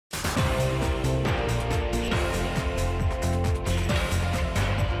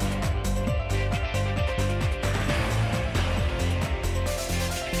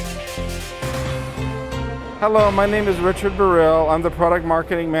Hello, my name is Richard Baril. I'm the product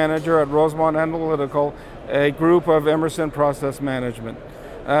marketing manager at Rosemont Analytical, a group of Emerson Process Management.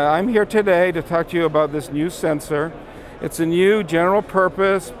 I'm here today to talk to you about this new sensor. It's a new general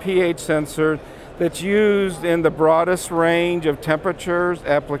purpose pH sensor that's used in the broadest range of temperatures,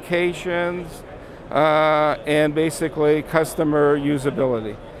 applications, and basically customer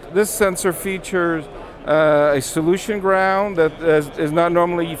usability. This sensor features a solution ground that is not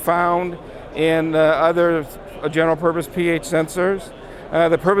normally found in other general purpose pH sensors.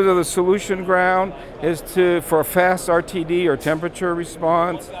 The purpose of the solution ground is for a fast RTD or temperature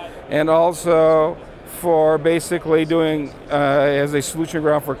response, and also for basically doing as a solution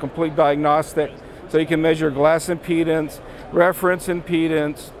ground for complete diagnostic. So you can measure glass impedance, reference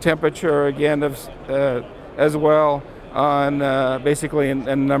impedance, temperature again as well on basically in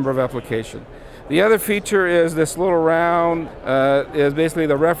a number of applications. The other feature is this little round is basically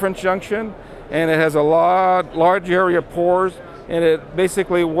the reference junction, and it has a large area pores, and it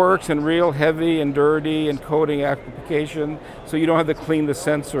basically works in real heavy and dirty and coating application, so you don't have to clean the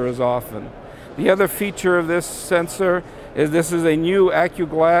sensor as often. The other feature of this sensor is this is a new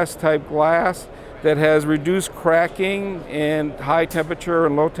AccuGlass type glass that has reduced cracking in high temperature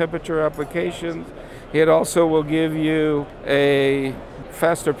and low temperature applications. It also will give you a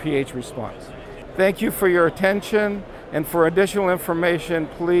faster pH response. Thank you for your attention, and for additional information,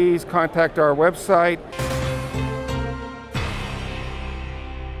 please contact our website.